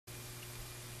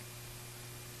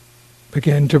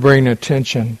Begin to bring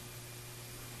attention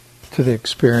to the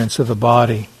experience of the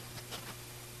body.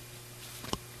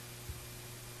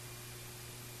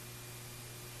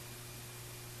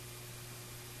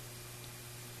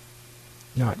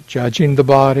 Not judging the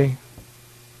body,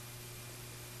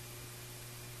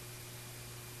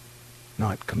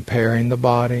 not comparing the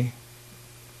body,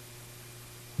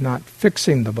 not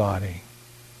fixing the body,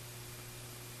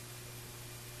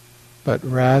 but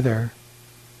rather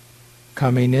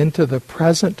coming into the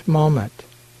present moment,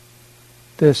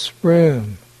 this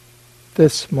room,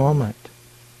 this moment,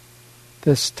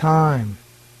 this time,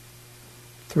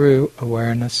 through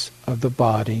awareness of the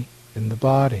body in the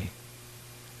body,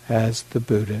 as the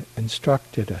Buddha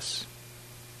instructed us.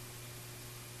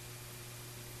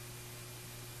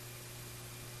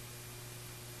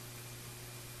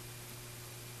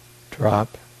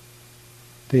 Drop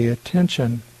the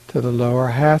attention to the lower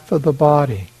half of the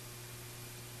body.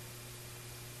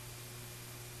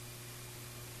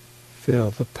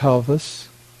 Feel the pelvis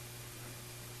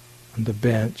on the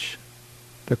bench,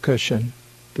 the cushion,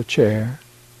 the chair.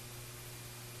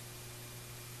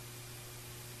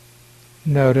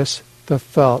 Notice the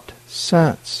felt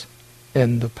sense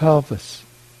in the pelvis.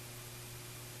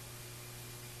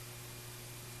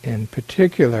 In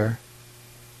particular,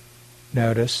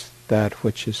 notice that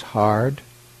which is hard,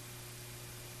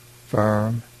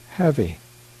 firm, heavy.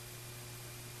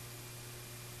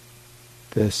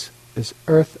 This is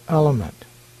earth element.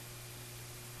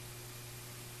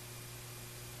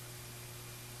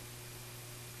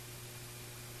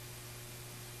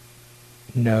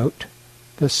 Note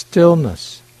the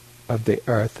stillness of the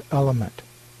earth element.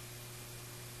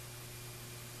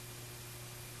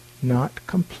 Not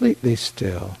completely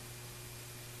still,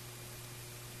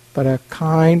 but a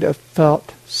kind of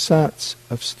felt sense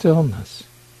of stillness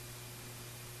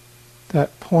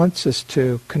that points us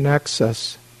to, connects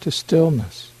us to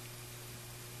stillness.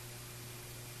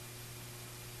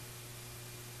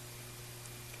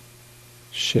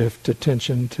 Shift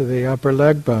attention to the upper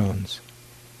leg bones.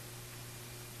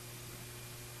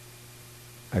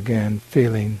 Again,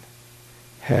 feeling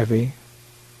heavy,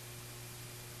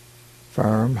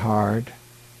 firm, hard.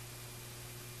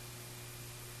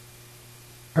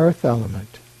 Earth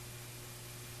element.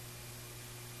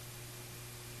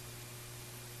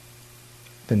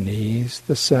 The knees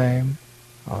the same,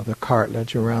 all the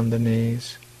cartilage around the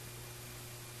knees.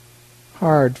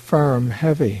 Hard, firm,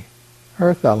 heavy,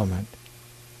 earth element.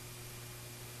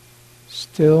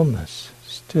 Stillness,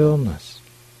 stillness.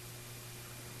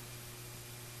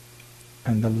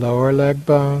 And the lower leg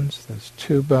bones, those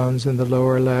two bones in the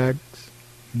lower legs,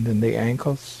 and then the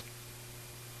ankles.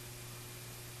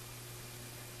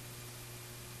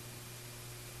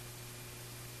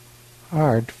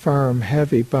 Hard, firm,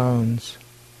 heavy bones.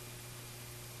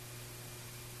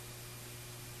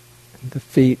 And the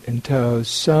feet and toes,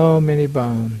 so many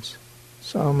bones,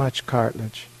 so much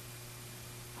cartilage.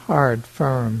 Hard,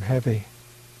 firm, heavy.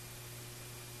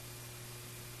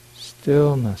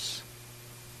 Stillness.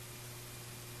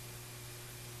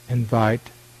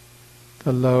 Invite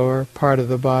the lower part of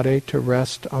the body to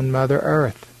rest on Mother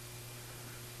Earth.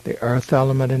 The earth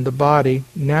element in the body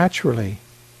naturally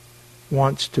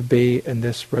wants to be in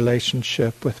this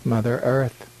relationship with Mother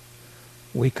Earth.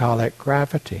 We call it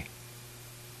gravity.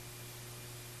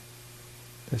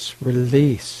 This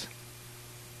release.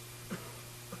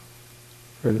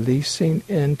 Releasing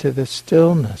into the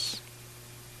stillness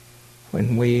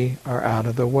when we are out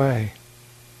of the way.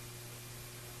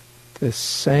 This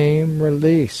same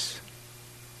release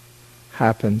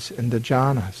happens in the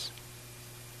jhanas.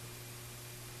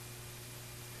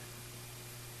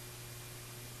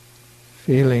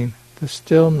 Feeling the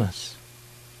stillness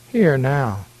here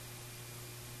now.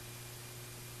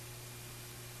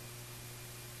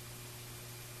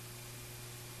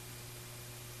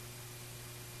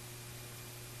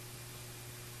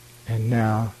 And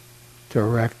now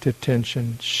direct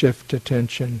attention, shift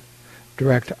attention,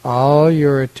 direct all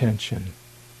your attention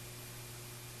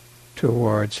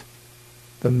towards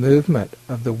the movement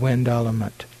of the wind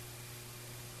element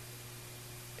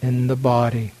in the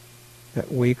body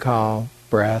that we call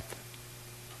breath.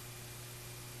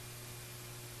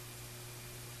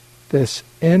 This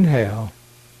inhale,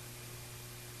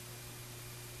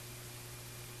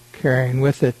 carrying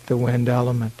with it the wind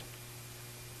element.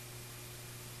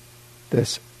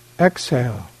 This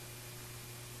exhale,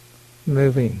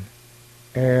 moving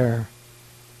air,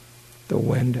 the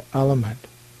wind element.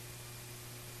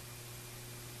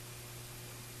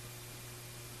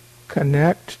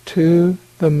 Connect to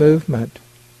the movement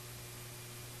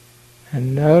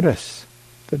and notice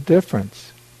the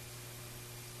difference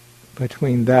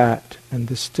between that and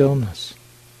the stillness.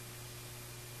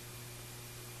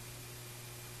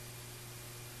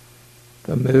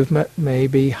 The movement may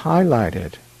be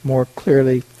highlighted, more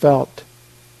clearly felt,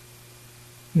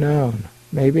 known.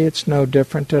 Maybe it's no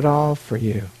different at all for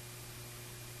you.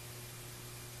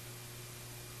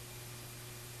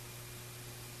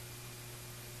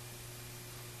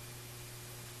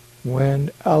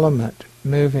 Wind element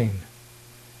moving.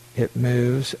 It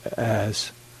moves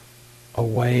as a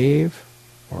wave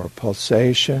or a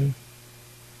pulsation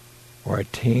or a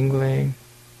tingling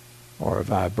or a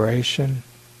vibration.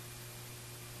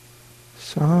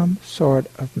 Some sort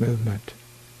of movement.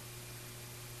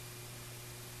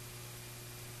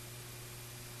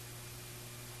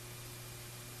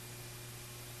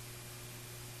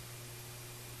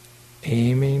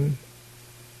 Aiming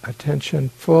attention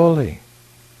fully.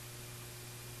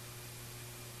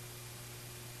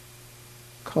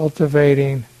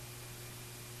 Cultivating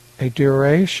a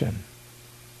duration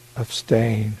of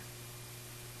staying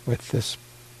with this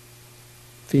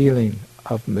feeling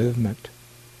of movement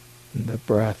in the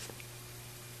breath.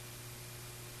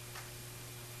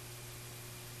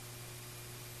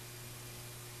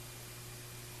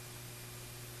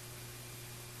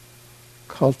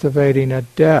 Cultivating a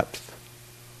depth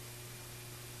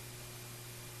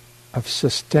of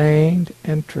sustained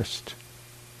interest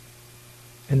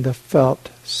in the felt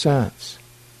sense,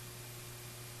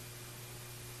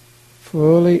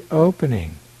 fully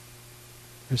opening,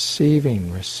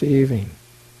 receiving,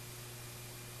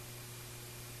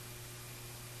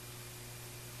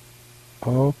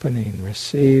 opening,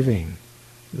 receiving,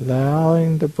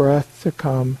 allowing the breath to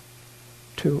come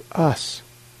to us.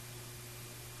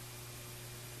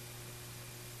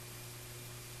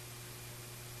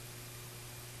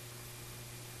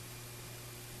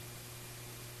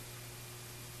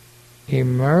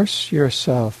 Immerse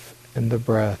yourself in the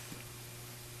breath.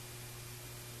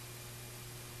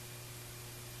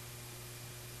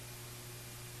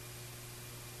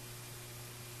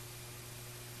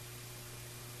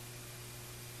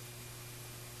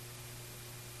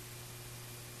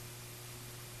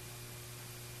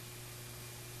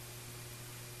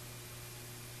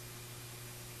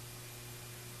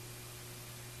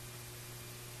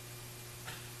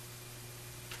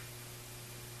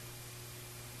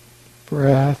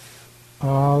 Breath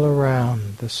all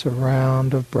around, the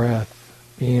surround of breath,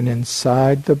 being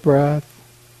inside the breath,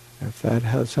 if that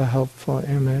has a helpful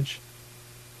image.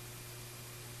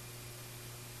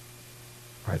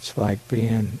 Or it's like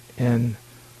being in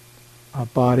a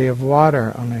body of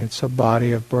water, only it's a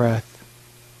body of breath.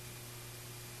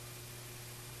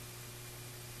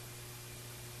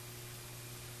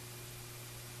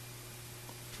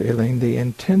 Feeling the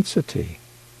intensity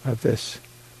of this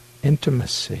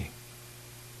intimacy.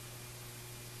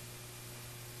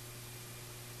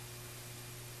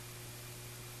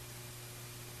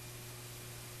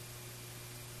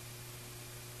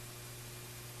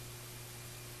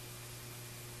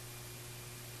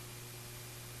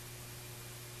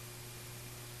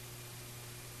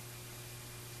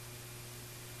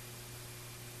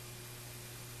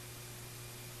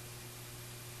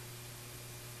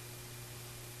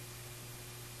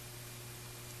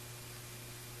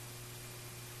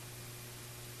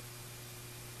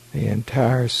 The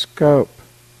entire scope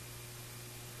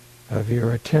of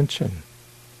your attention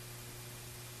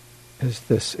is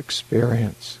this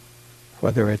experience,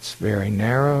 whether it's very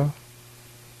narrow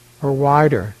or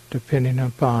wider, depending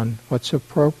upon what's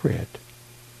appropriate.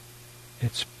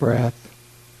 It's breath,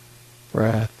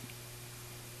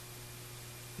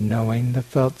 knowing the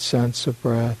felt sense of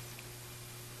breath,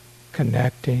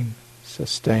 connecting,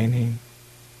 sustaining,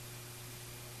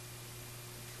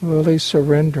 fully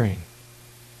surrendering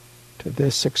to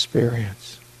this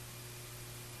experience.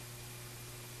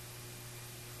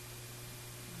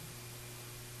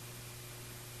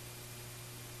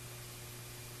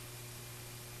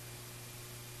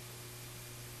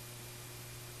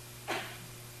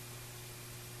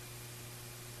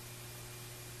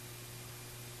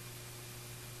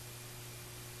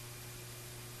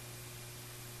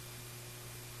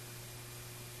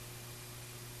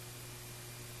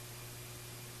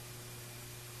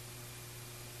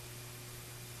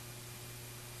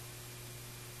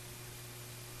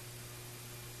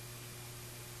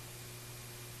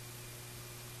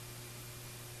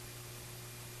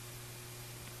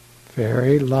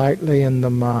 Very lightly in the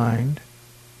mind,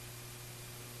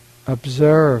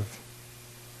 observe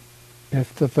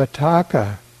if the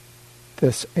vitakka,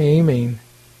 this aiming,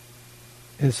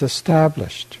 is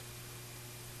established.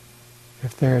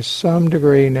 If there is some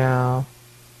degree now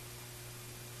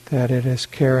that it is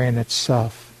carrying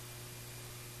itself.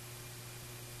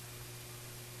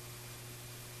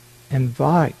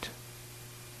 invite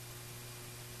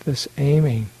this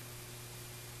aiming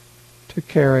to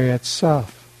carry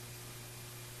itself.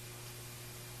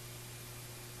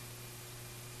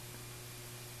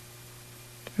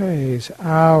 Days,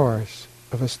 hours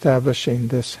of establishing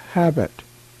this habit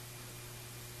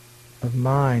of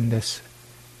mind, this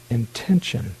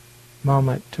intention,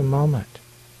 moment to moment,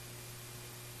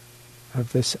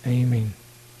 of this aiming.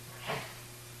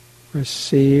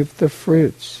 Receive the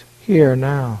fruits here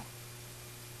now.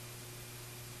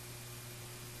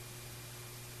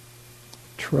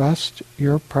 Trust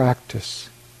your practice.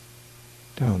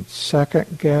 Don't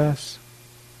second guess.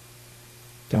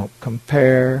 Don't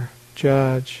compare,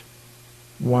 judge,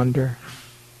 wonder.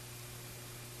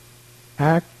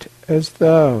 Act as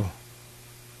though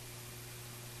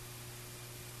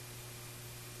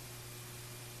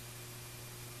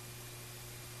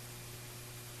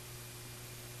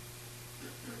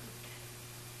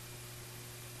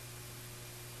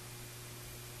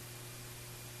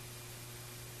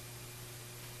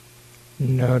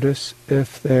notice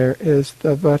if there is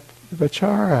the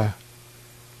vichara,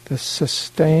 the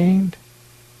sustained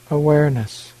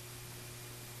awareness.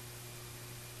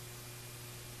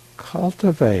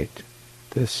 Cultivate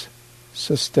this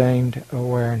sustained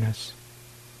awareness.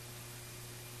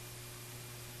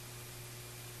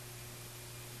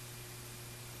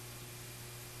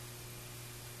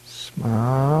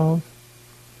 Smile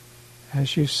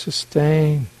as you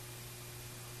sustain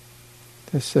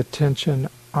this attention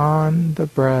on the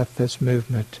breath as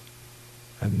movement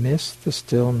amidst the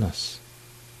stillness.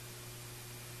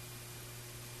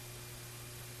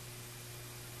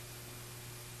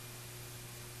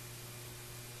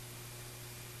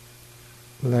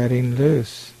 Letting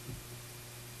loose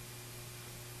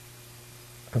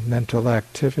of mental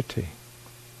activity.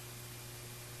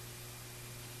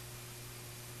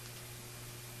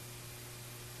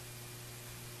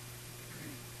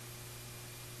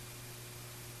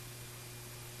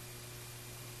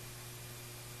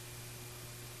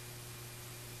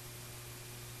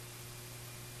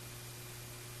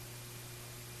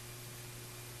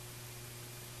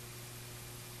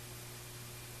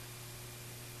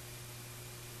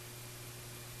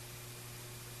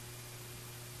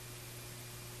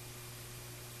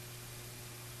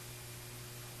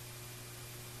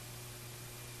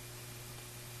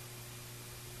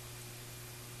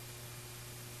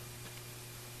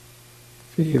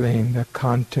 Feeling the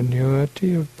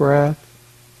continuity of breath,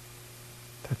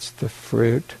 that's the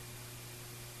fruit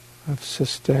of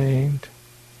sustained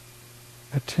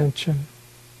attention.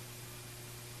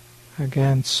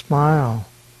 Again, smile.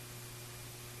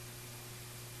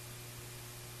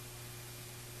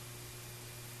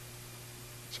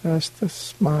 Just a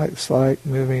slight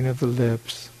moving of the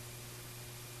lips.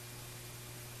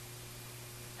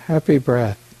 Happy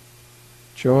breath,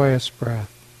 joyous breath.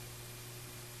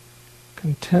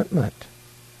 Contentment.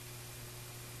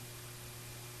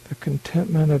 The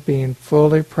contentment of being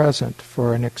fully present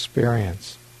for an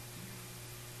experience.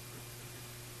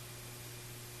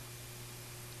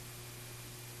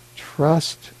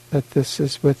 Trust that this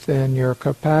is within your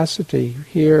capacity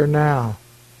here now.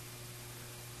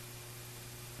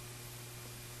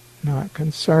 Not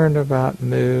concerned about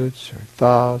moods or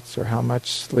thoughts or how much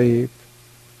sleep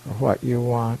or what you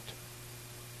want.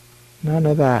 None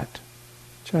of that.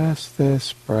 Just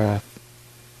this breath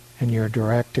and your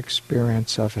direct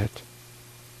experience of it.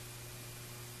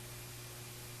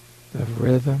 The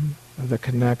rhythm of the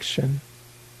connection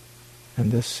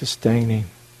and this sustaining.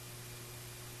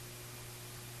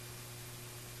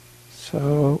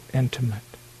 So intimate.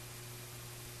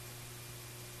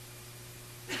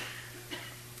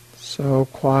 So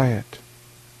quiet.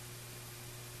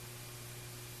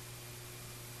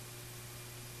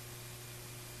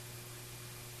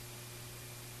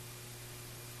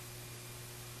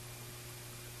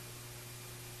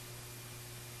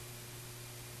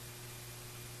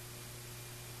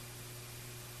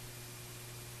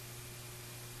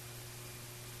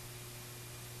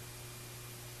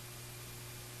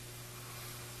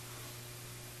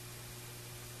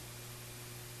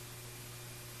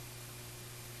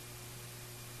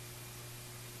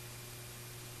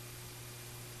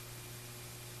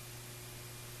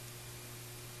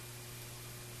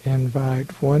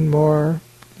 Invite one more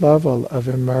level of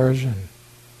immersion.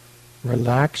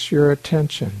 Relax your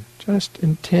attention. Just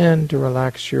intend to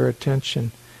relax your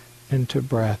attention into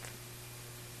breath.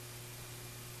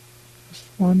 Just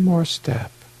one more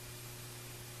step.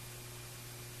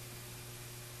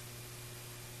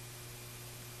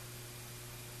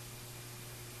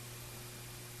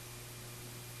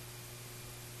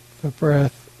 The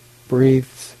breath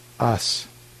breathes us.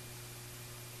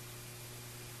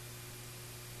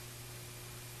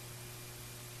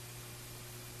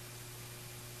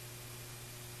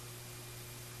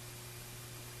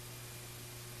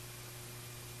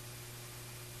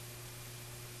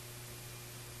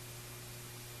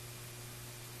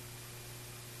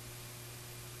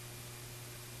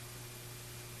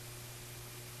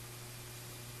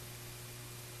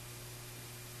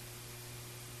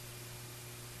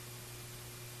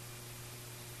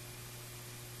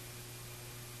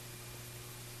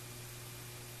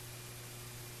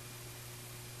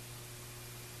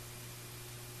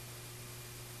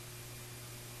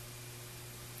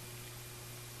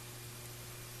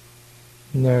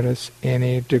 Notice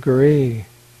any degree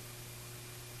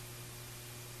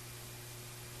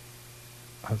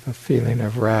of a feeling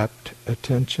of rapt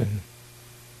attention.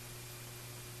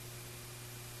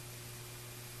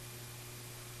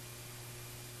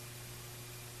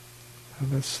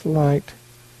 Of a slight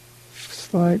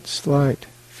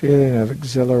feeling of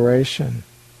exhilaration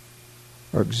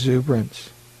or exuberance.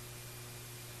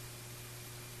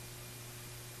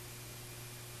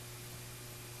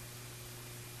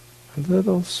 A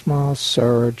little small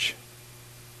surge,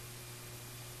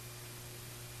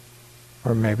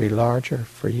 or maybe larger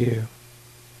for you.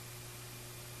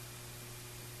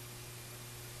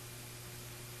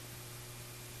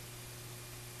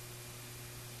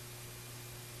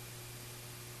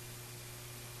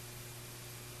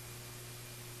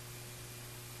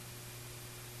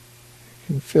 You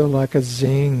can feel like a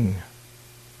zing,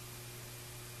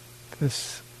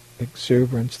 this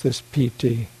exuberance, this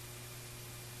piti.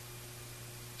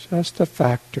 Just a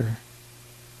factor,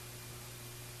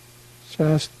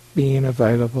 just being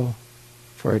available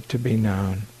for it to be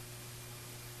known.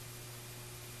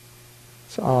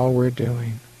 It's all we're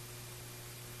doing.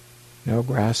 No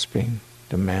grasping,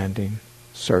 demanding,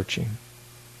 searching.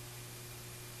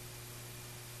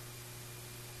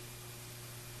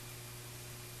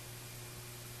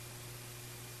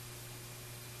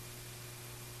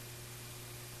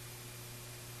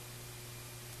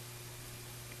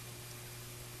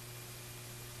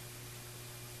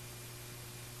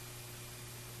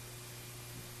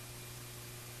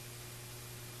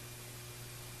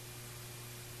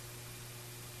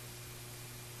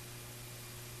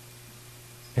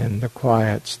 In the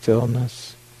quiet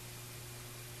stillness,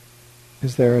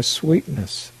 is there a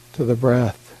sweetness to the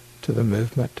breath, to the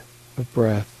movement of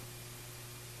breath?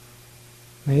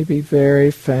 Maybe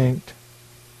very faint,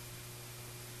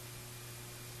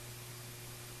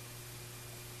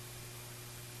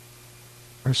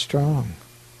 or strong.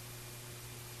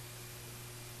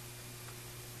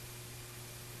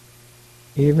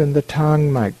 Even the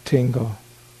tongue might tingle.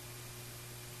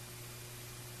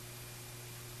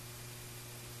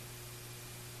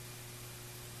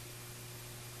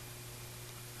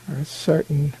 Or a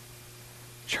certain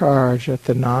charge at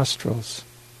the nostrils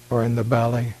or in the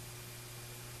belly.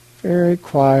 Very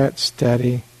quiet,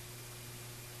 steady.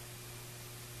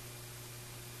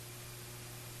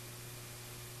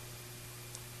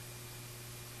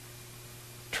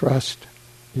 Trust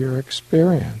your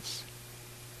experience.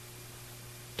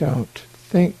 Don't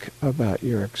think about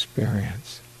your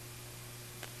experience.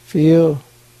 Feel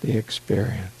the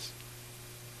experience.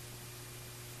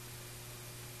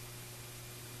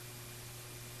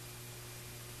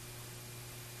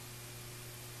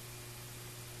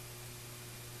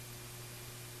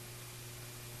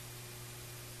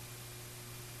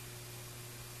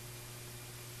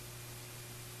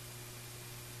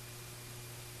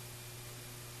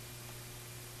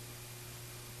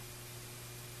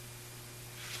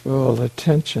 Full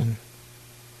attention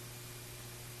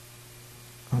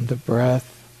on the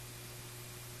breath.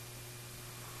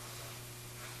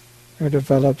 There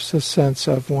develops a sense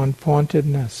of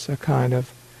one-pointedness, a kind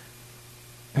of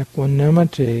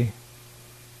equanimity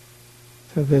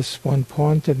to this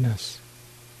one-pointedness.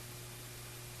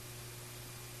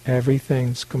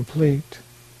 Everything's complete.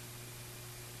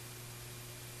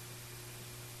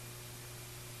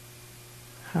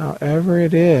 However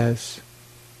it is,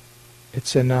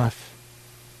 it's enough.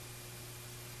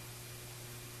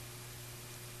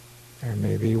 There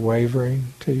may be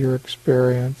wavering to your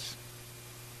experience,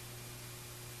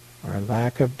 or a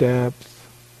lack of depth,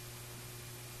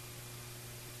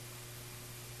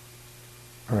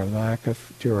 or a lack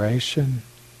of duration,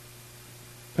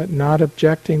 but not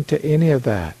objecting to any of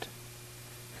that,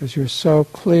 because you're so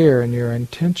clear in your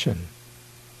intention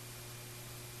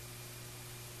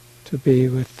to be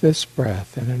with this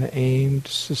breath in an aimed,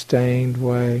 sustained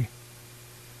way.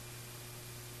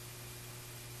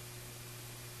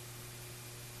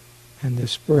 And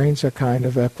this brings a kind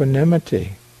of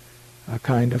equanimity, a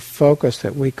kind of focus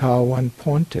that we call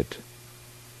one-pointed.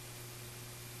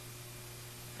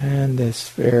 And this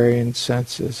varying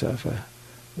senses of a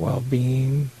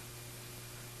well-being,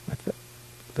 with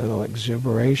a little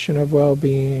exuberation of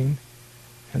well-being,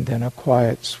 and then a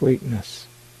quiet sweetness.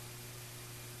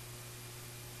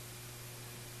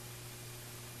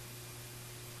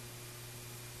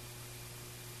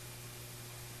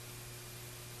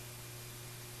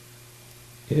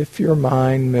 If your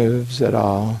mind moves at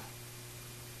all,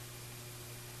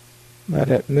 let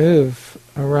it move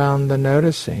around the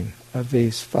noticing of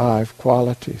these 5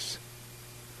 qualities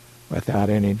without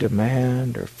any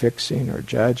demand or fixing or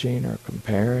judging or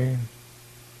comparing.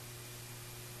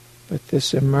 But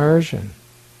this immersion,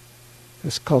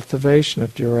 this cultivation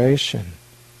of duration,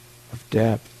 of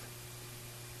depth,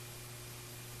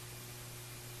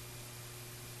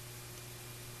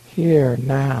 here,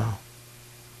 now,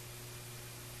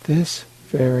 this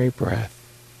very breath.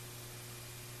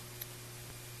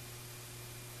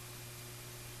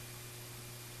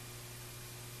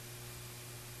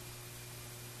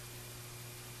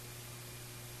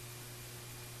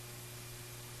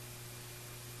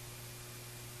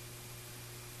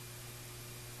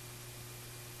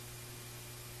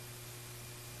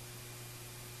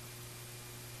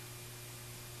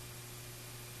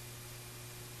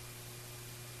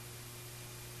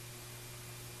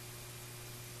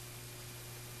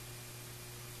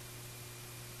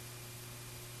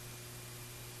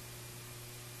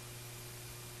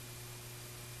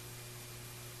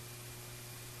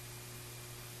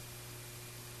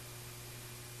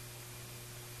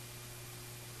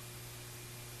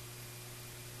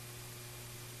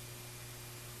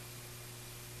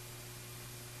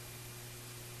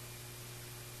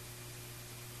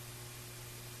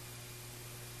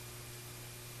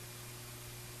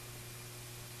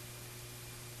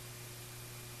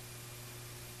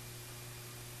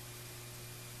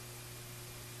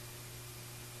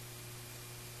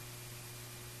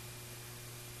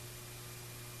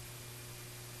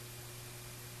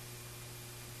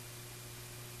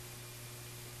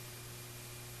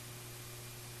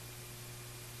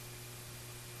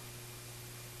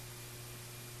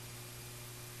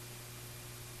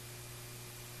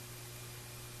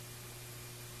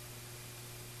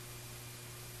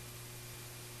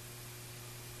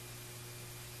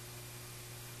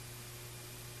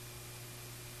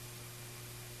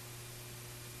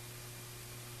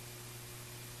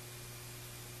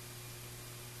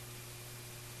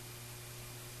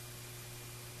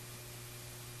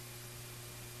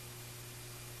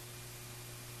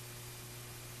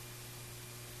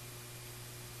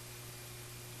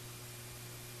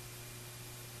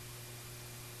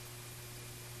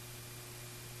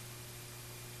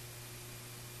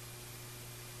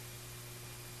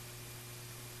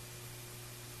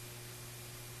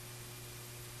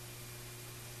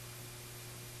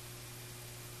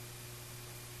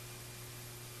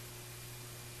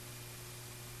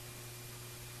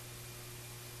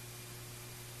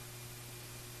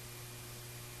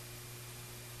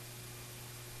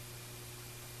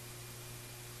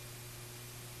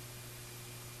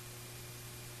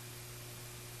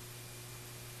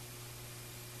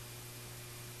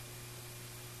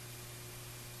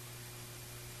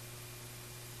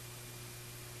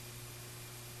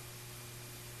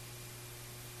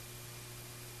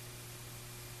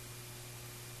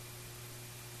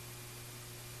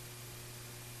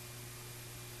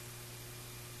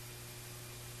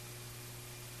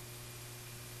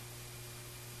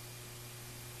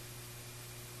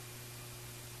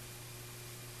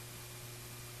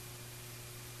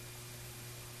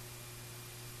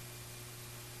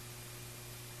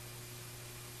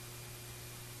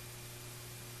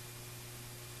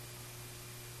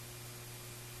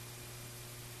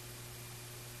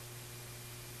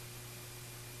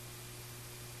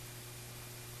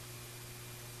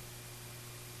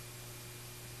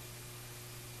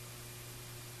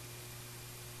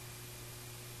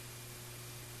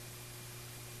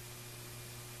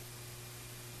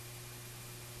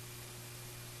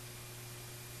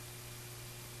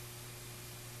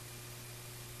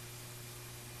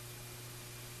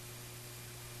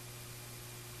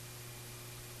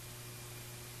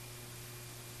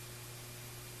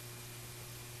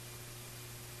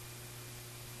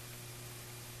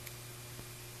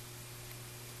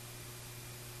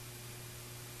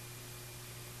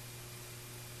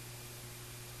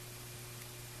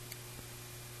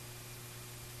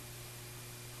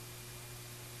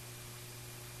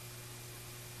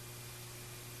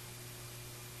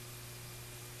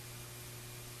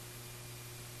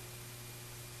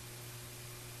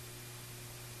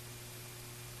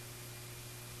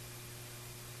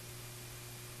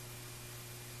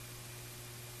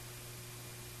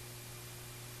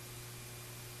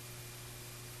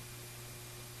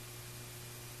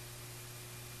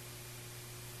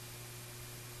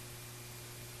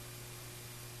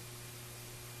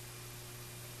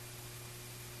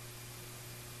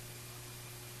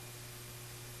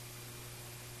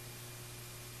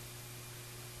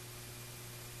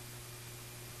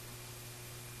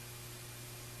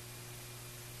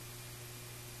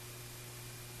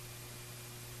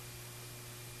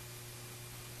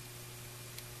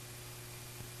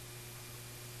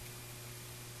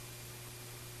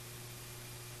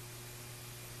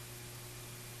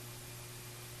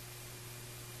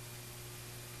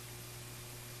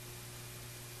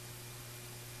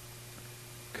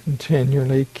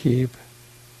 Continually keep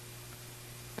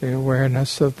the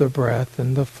awareness of the breath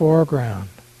in the foreground.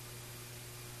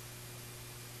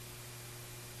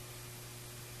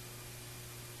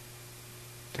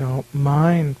 Don't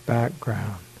mind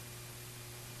background.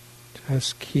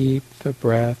 Just keep the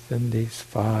breath in these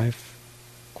 5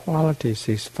 qualities,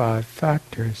 these 5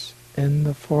 factors in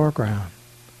the foreground.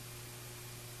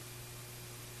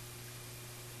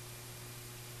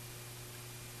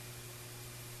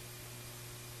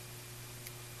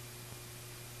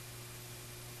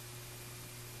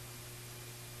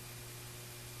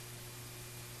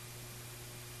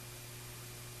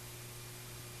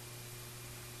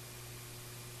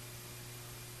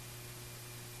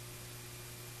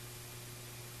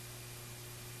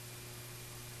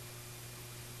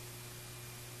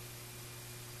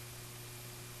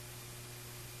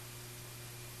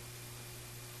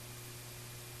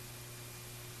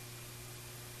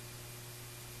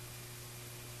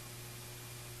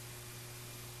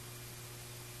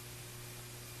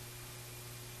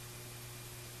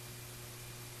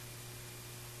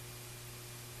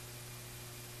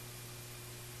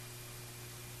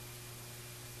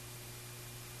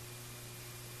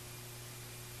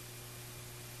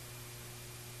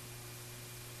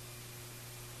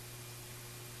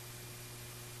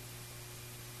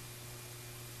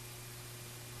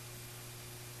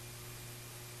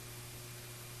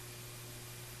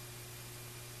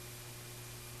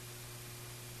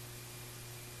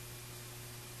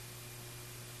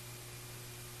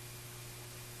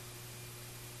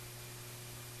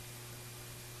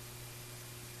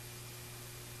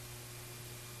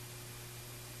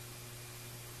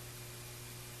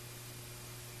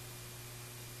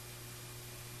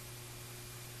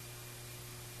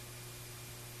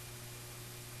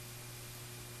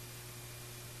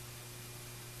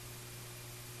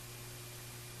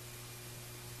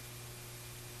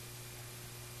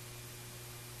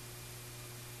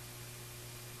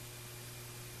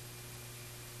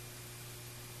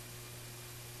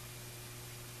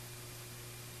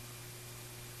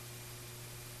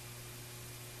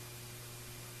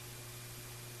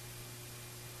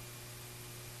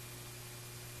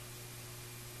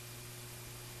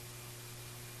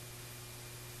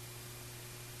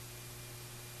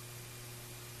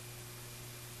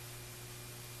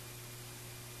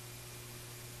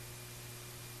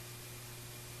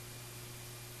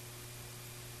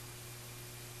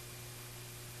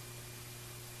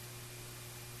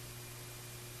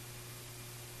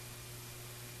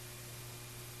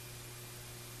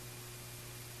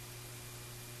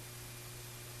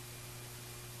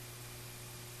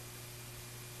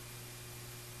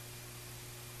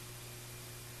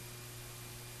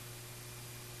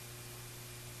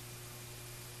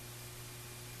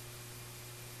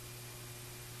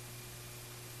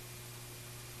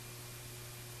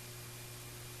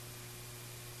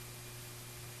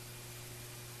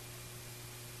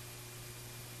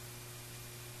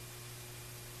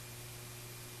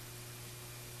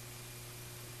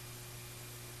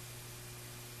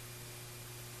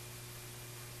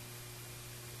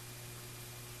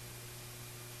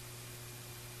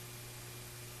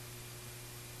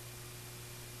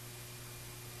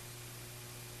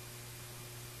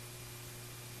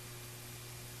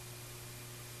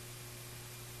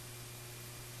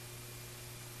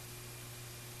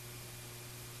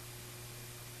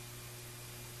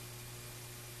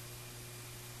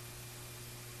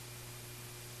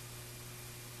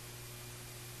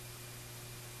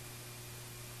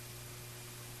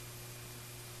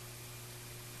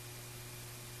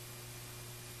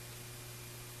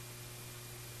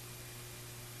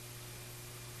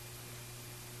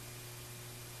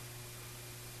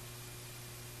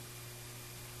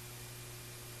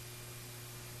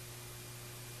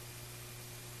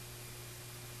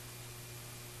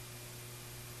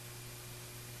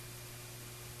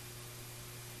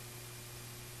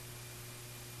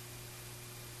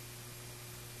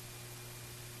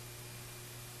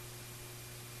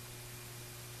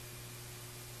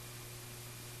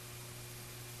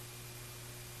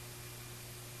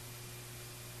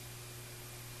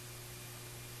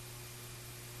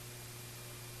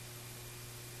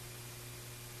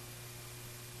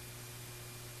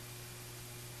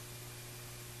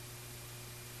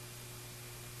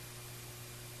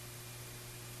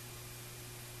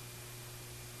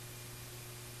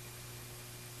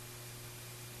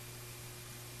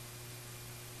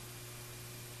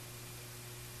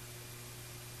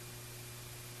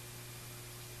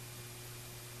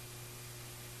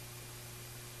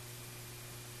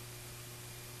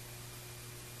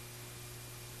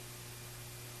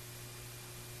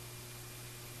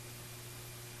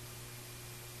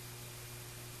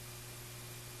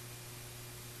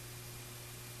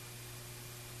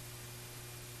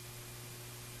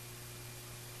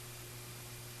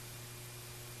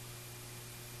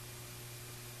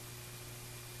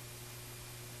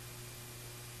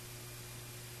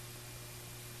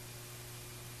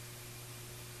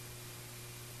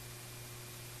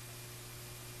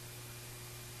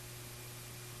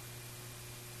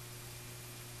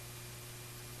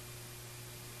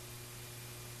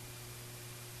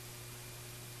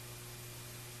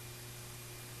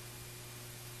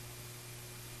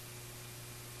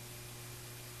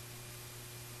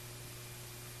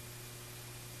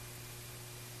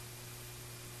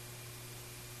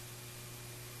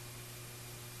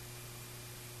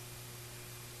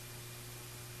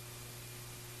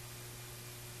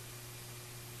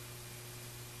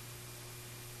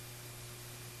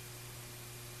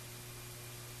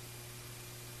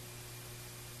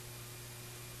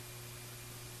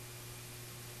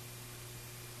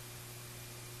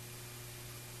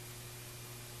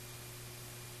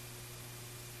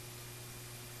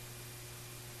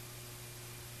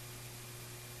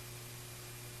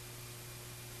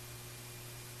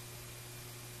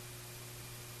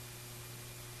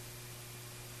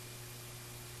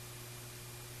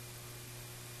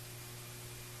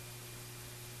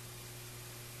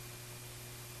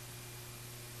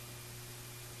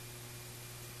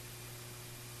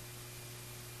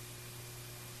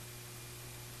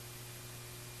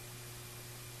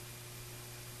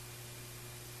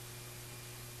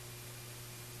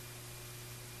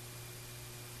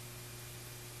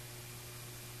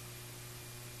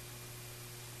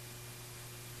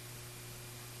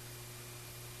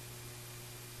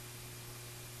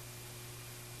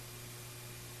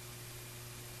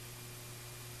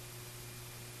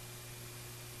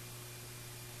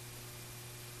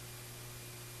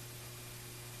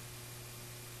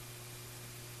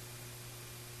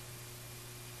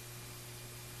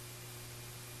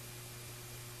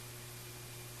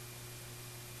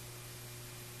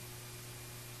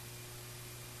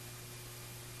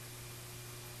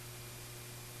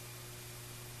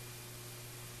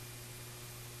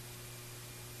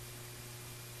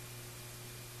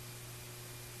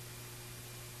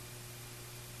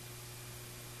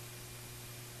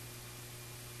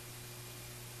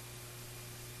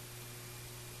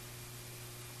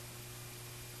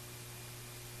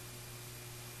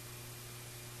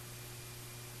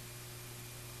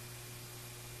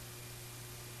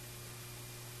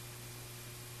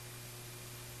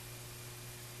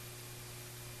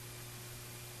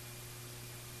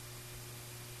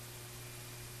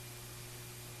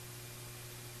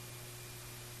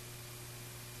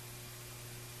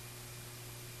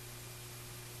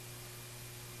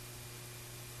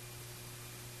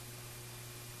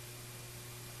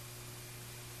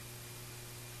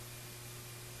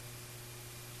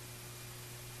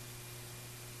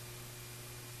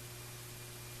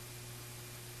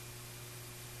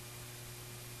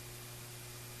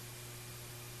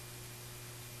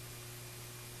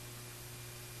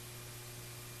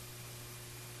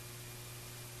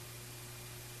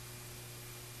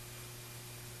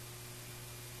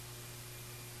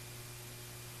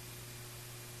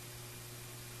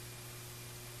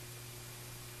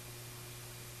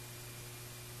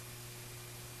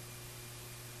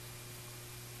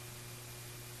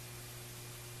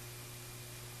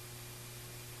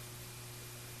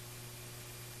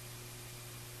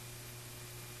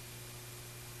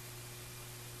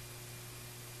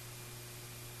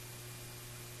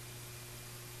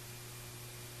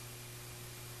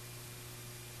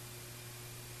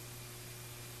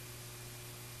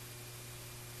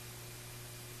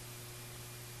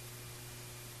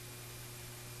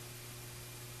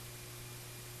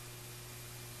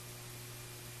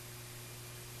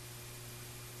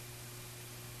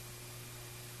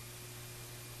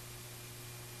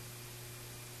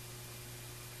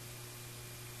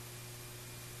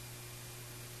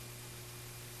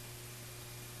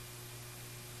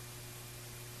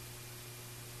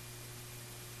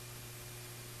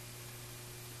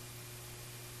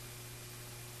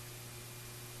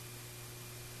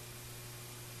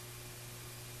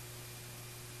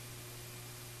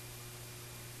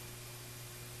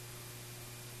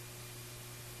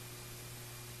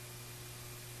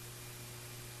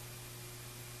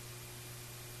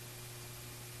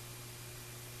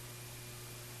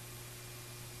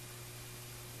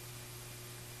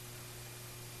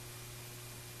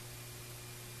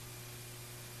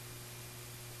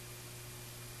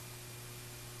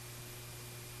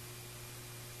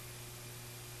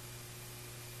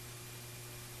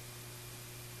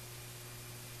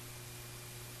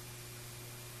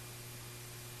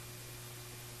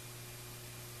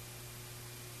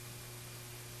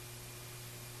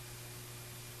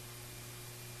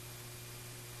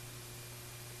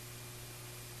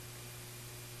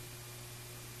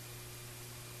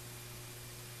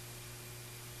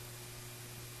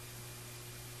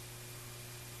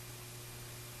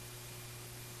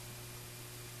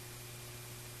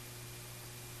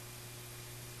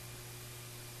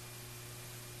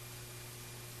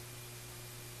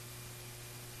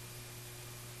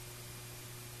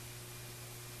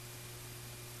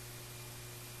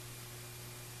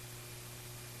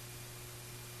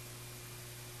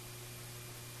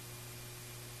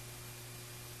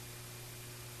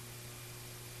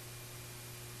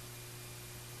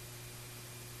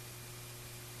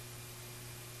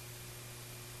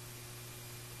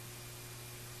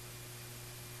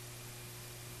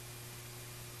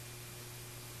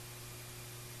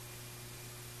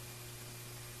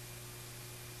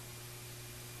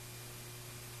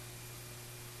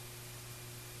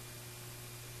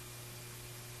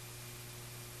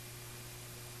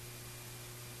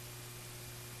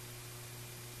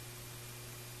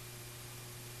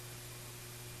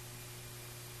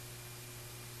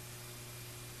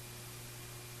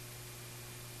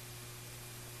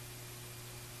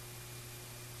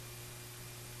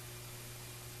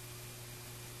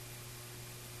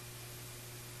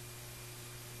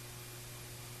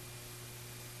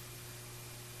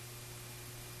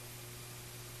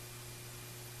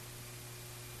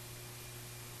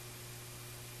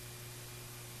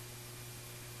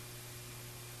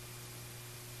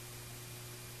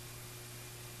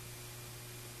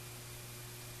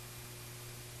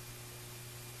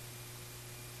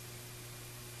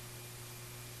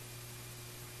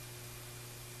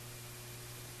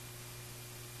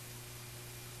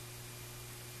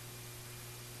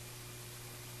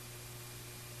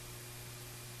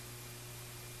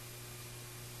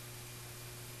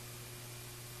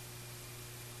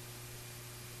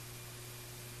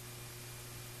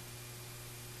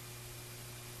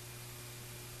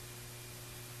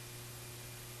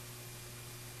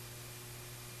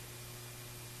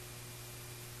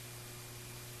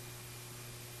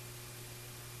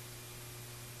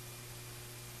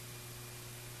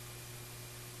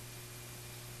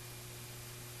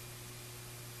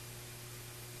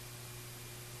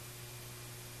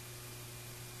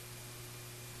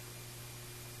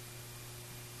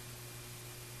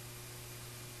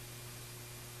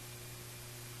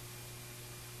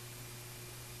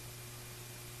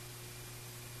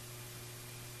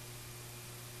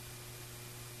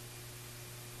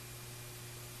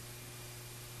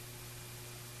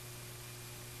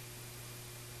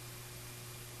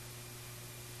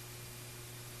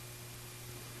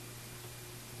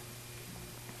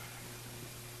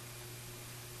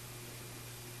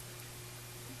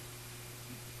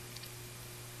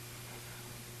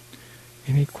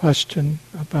 Any question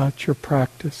about your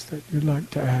practice that you'd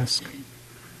like to ask?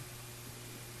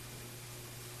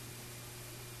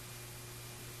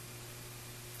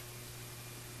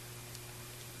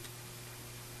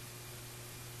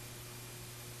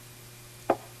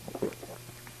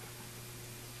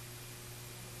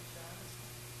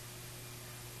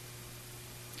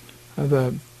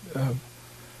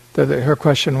 Her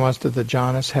question was, do the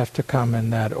jhanas have to come in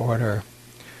that order?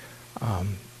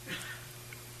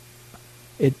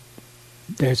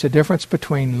 There's a difference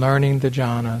between learning the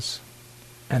jhanas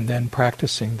and then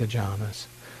practicing the jhanas.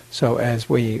 So as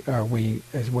we're learning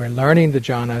the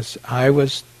jhanas, I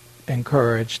was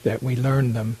encouraged that we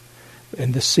learn them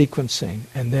in the sequencing,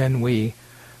 and then we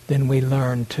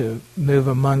learn to move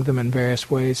among them in various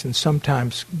ways, and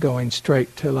sometimes going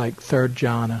straight to like third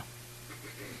jhana.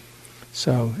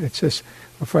 So it's just,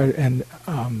 and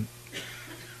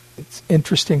it's an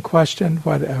interesting question.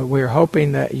 What we're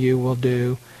hoping that you will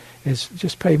do is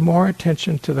just pay more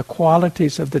attention to the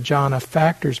qualities of the jhana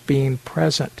factors being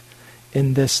present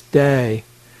in this day.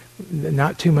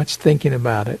 Not too much thinking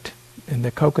about it in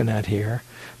the coconut here,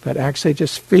 but actually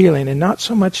just feeling, and not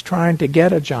so much trying to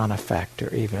get a jhana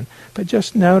factor even, but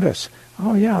just notice,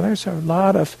 oh yeah, there's a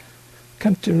lot of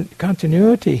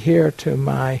continuity here to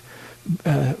my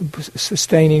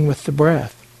sustaining with the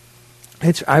breath.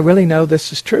 I really know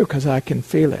this is true because I can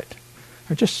feel it.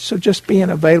 Or just being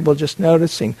available, just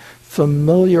noticing,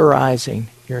 familiarizing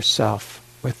yourself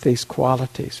with these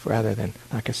qualities rather than,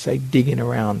 like I say, digging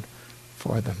around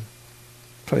for them.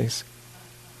 Please.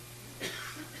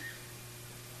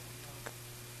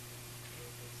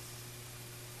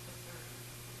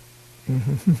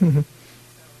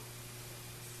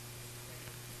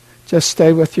 Just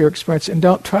stay with your experience and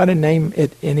don't try to name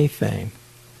it anything.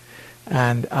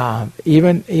 And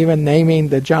even naming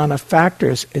the jhana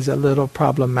factors is a little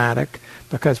problematic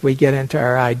because we get into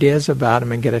our ideas about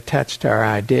them and get attached to our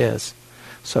ideas.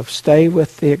 So stay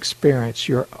with the experience.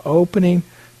 You're opening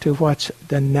to what's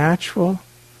the natural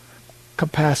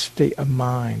capacity of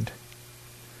mind.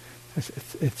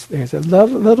 There's a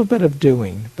little bit of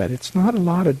doing, but it's not a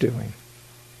lot of doing.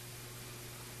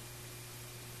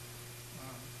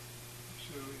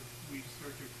 So if we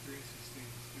start to experience these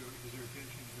things, does our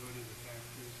attention go to the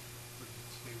factors, or does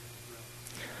it stay with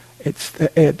the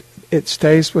breath? It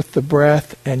stays with the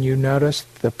breath, and you notice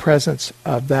the presence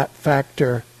of that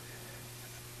factor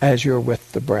as you're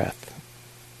with the breath.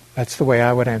 That's the way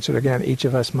I would answer it. Again, each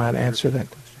of us might answer that.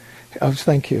 Oh,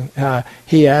 thank you.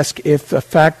 He asked, if the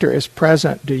factor is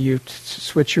present, do you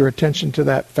switch your attention to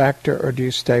that factor, or do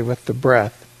you stay with the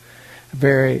breath? A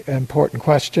very important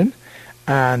question.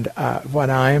 And what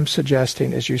I am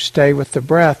suggesting is you stay with the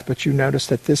breath, but you notice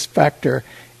that this factor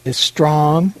is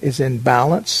strong, is in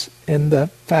balance in the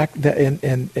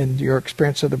in your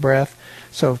experience of the breath.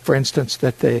 So, for instance,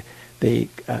 that the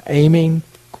aiming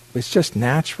is just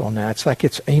natural now. It's like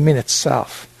it's aiming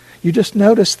itself. You just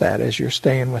notice that as you're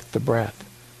staying with the breath.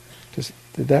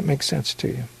 Did that make sense to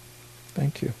you?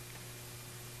 Thank you.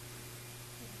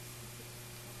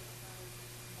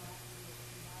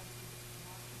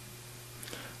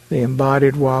 The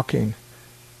embodied walking.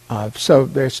 So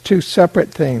there's two separate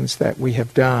things that we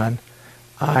have done.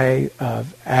 I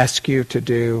ask you to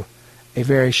do a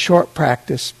very short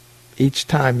practice each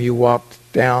time you walk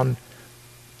down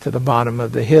to the bottom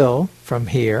of the hill from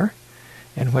here,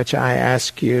 in which I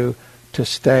ask you to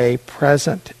stay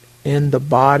present in the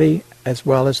body as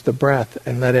well as the breath,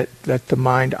 and let the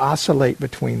mind oscillate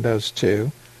between those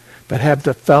two, but have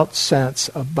the felt sense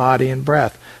of body and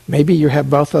breath. Maybe you have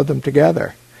both of them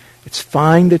together. It's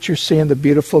fine that you're seeing the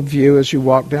beautiful view as you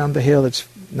walk down the hill. It's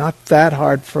not that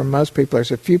hard for most people.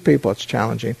 There's a few people it's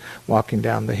challenging walking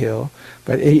down the hill.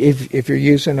 But if you're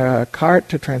using a cart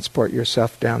to transport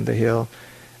yourself down the hill,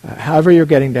 however you're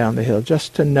getting down the hill,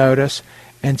 just to notice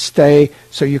and stay,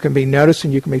 so you can be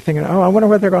noticing, you can be thinking, oh, I wonder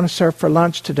what they're going to serve for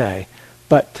lunch today.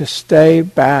 But to stay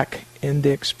back in the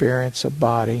experience of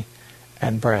body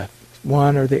and breath.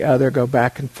 One or the other go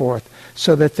back and forth,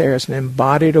 so that there's an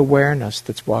embodied awareness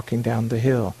that's walking down the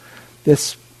hill.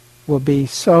 This will be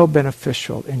so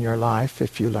beneficial in your life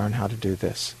if you learn how to do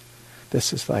this.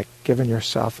 This is like giving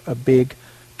yourself a big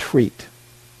treat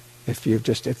if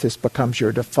this becomes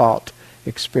your default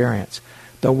experience.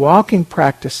 The walking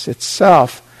practice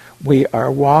itself, we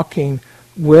are walking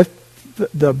with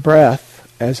the breath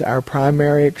as our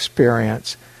primary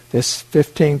experience, this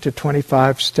 15 to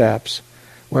 25 steps.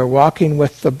 We're walking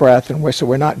with the breath, and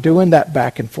we're not doing that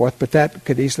back and forth, but that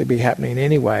could easily be happening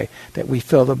anyway, that we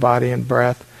feel the body and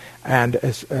breath. And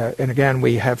again,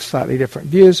 we have slightly different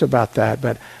views about that,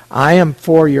 but I am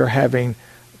for your having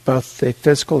both the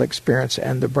physical experience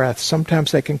and the breath.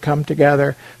 Sometimes they can come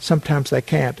together, sometimes they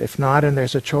can't. If not, and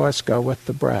there's a choice, go with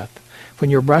the breath. When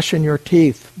you're brushing your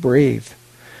teeth, breathe.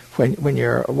 When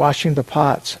you're washing the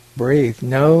pots, breathe,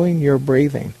 knowing you're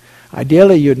breathing.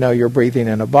 Ideally, you'd know you're breathing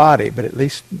in a body, but at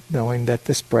least knowing that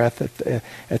this breath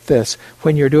at this.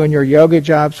 When you're doing your yoga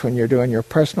jobs, when you're doing your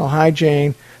personal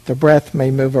hygiene, the breath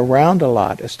may move around a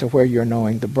lot as to where you're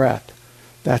knowing the breath.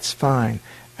 That's fine.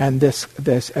 And this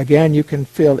again, you can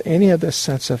feel any of this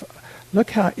sense of,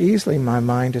 look how easily my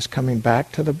mind is coming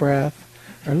back to the breath.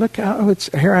 Or look how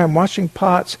here I am washing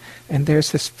pots, and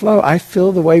there's this flow. I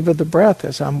feel the wave of the breath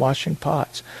as I'm washing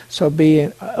pots. So be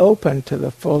open to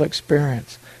the full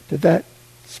experience. Did that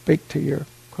speak to your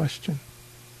question?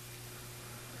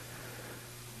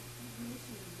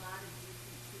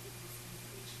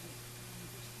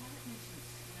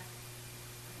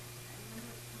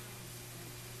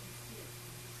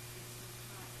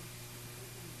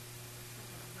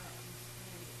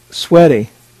 Sweaty.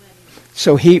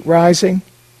 So heat rising?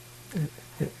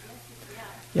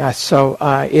 Yeah, so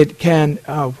it can,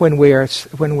 when we're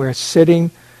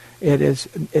sitting, it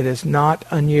is not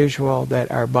unusual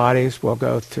that our bodies will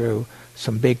go through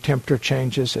some big temperature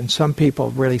changes, and some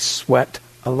people really sweat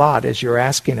a lot, as you're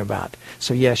asking about.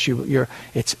 So yes,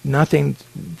 it's nothing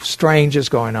strange is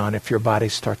going on if your body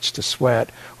starts to sweat,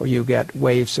 or you get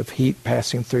waves of heat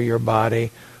passing through your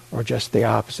body, or just the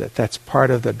opposite. That's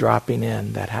part of the dropping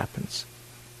in that happens.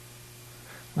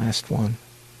 Last one.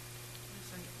 Yes,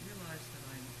 I realize that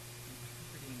I'm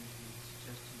interpreting the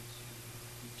suggestion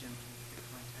to be gentle with the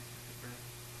contact of the breath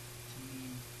to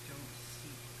mean don't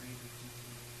seek greater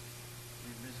detail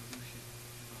and resolution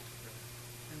about the breath.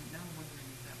 And now I'm wondering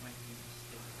if that might be a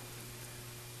mistake.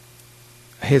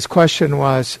 His question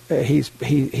was, he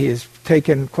has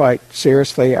taken quite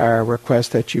seriously our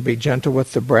request that you be gentle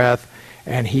with the breath,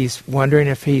 and he's wondering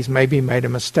if he's maybe made a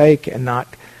mistake and not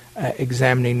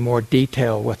examining more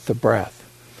detail with the breath.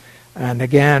 And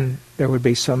again, there would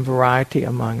be some variety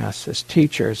among us as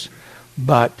teachers,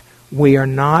 but we are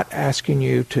not asking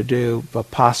you to do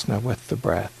vipassana with the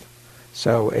breath.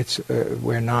 So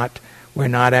we're not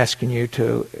asking you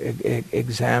to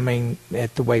examine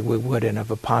it the way we would in a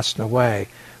vipassana way.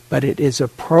 But it is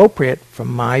appropriate,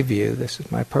 from my view, this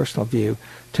is my personal view,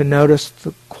 to notice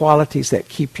the qualities that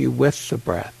keep you with the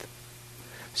breath.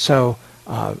 So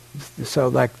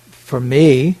like for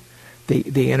me,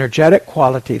 the energetic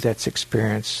quality that's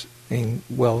experiencing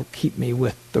will keep me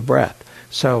with the breath.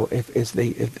 So is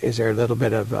there a little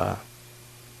bit of a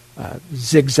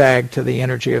zigzag to the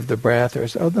energy of the breath, or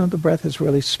the breath is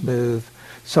really smooth.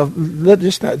 So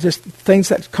just things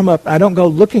that come up. I don't go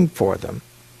looking for them,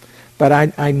 but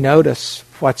I notice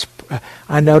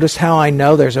how I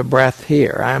know there's a breath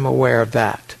here. I'm aware of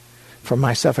that. For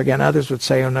myself, again, others would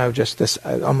say, oh no, just this,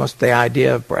 almost the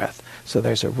idea of breath. So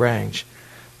there's a range.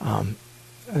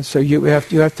 So you have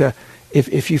to,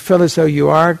 if you feel as though you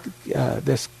are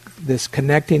this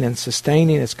connecting and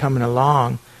sustaining is coming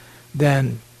along,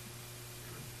 then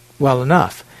well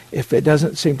enough. If it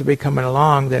doesn't seem to be coming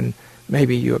along, then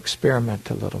maybe you experiment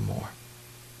a little more.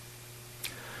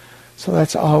 So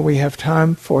that's all we have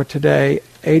time for today.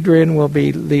 Adrian will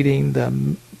be leading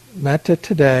the metta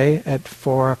today at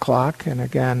 4 o'clock, and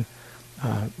again,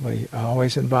 we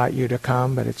always invite you to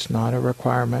come, but it's not a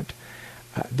requirement.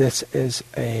 This is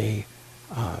the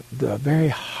very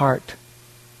heart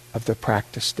of the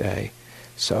practice day,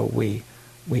 so we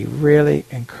really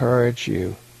encourage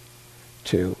you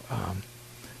to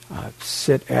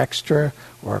sit extra,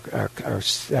 or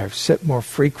sit more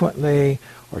frequently,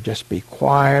 or just be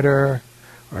quieter,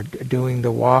 or doing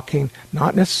the walking,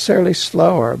 not necessarily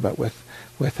slower, but with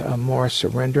more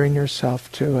surrendering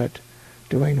yourself to it,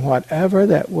 doing whatever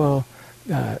that will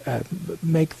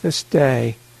make this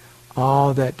day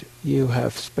all that you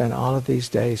have spent all of these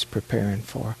days preparing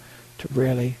for, to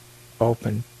really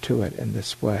open to it in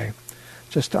this way.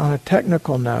 Just on a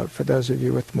technical note, for those of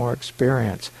you with more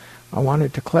experience, I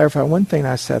wanted to clarify one thing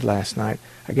I said last night.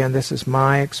 Again, this is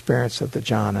my experience of the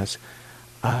jhanas.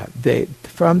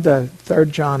 From the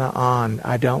third jhana on,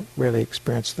 I don't really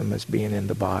experience them as being in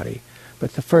the body.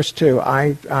 But the first two,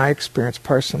 I experience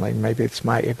personally, maybe it's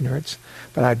my ignorance,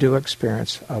 but I do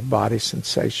experience a body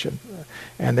sensation.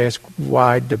 And there's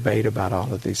wide debate about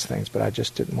all of these things, but I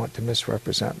just didn't want to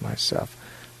misrepresent myself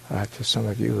to some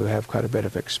of you who have quite a bit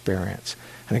of experience.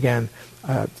 And again,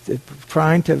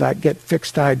 trying to get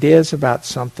fixed ideas about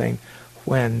something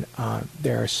when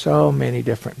there are so many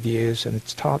different views and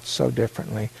it's taught so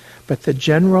differently. But the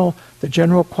general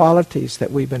qualities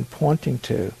that we've been pointing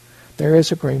to, there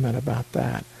is agreement about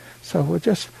that. So we're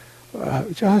just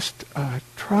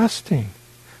trusting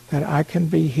that I can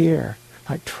be here.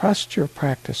 Like, trust your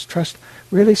practice. Trust,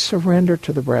 really surrender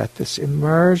to the breath, this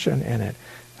immersion in it.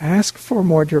 Ask for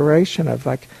more duration of,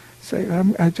 like, say,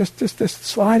 I just this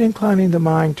slight inclining the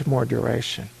mind to more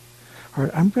duration.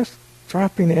 Or I'm just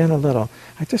dropping in a little.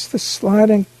 Just this slight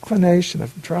inclination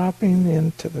of dropping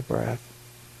into the breath.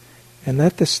 And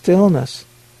let the stillness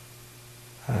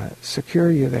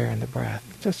secure you there in the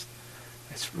breath.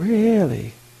 It's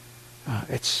really,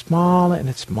 it's small and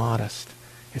it's modest.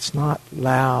 It's not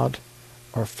loud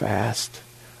or fast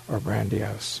or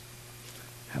grandiose.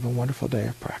 Have a wonderful day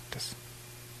of practice.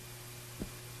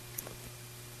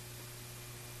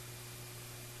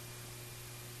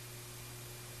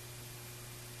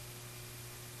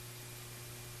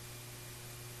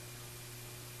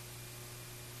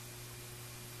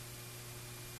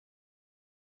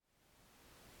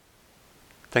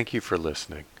 Thank you for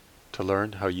listening. To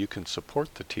learn how you can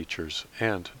support the teachers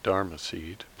and Dharma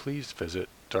Seed, please visit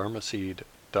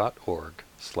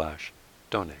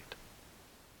dharmaseed.org/donate.